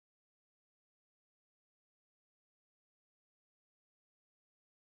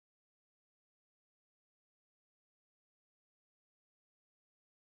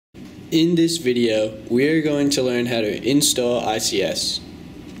In this video, we are going to learn how to install ICS.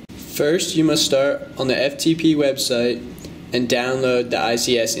 First, you must start on the FTP website and download the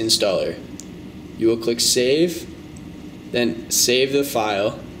ICS installer. You will click Save, then save the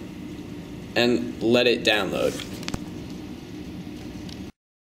file, and let it download.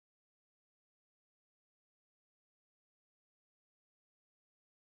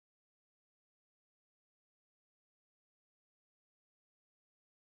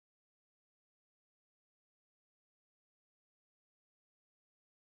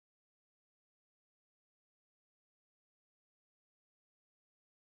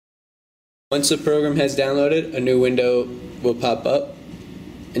 Once the program has downloaded, a new window will pop up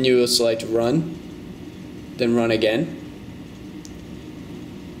and you will select Run, then Run again,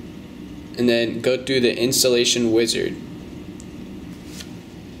 and then go through the installation wizard.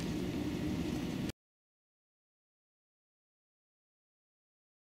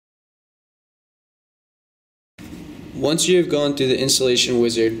 Once you have gone through the installation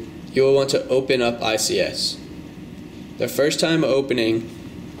wizard, you will want to open up ICS. The first time opening,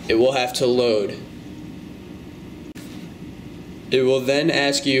 it will have to load. It will then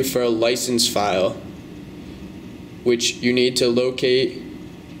ask you for a license file, which you need to locate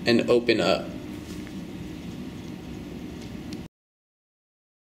and open up.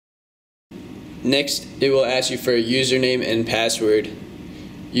 Next, it will ask you for a username and password.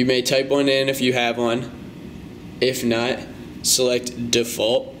 You may type one in if you have one. If not, select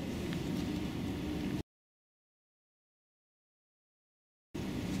Default.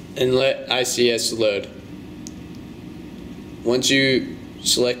 And let ICS load. Once you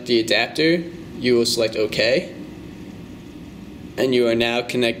select the adapter, you will select OK, and you are now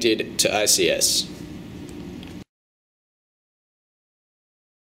connected to ICS.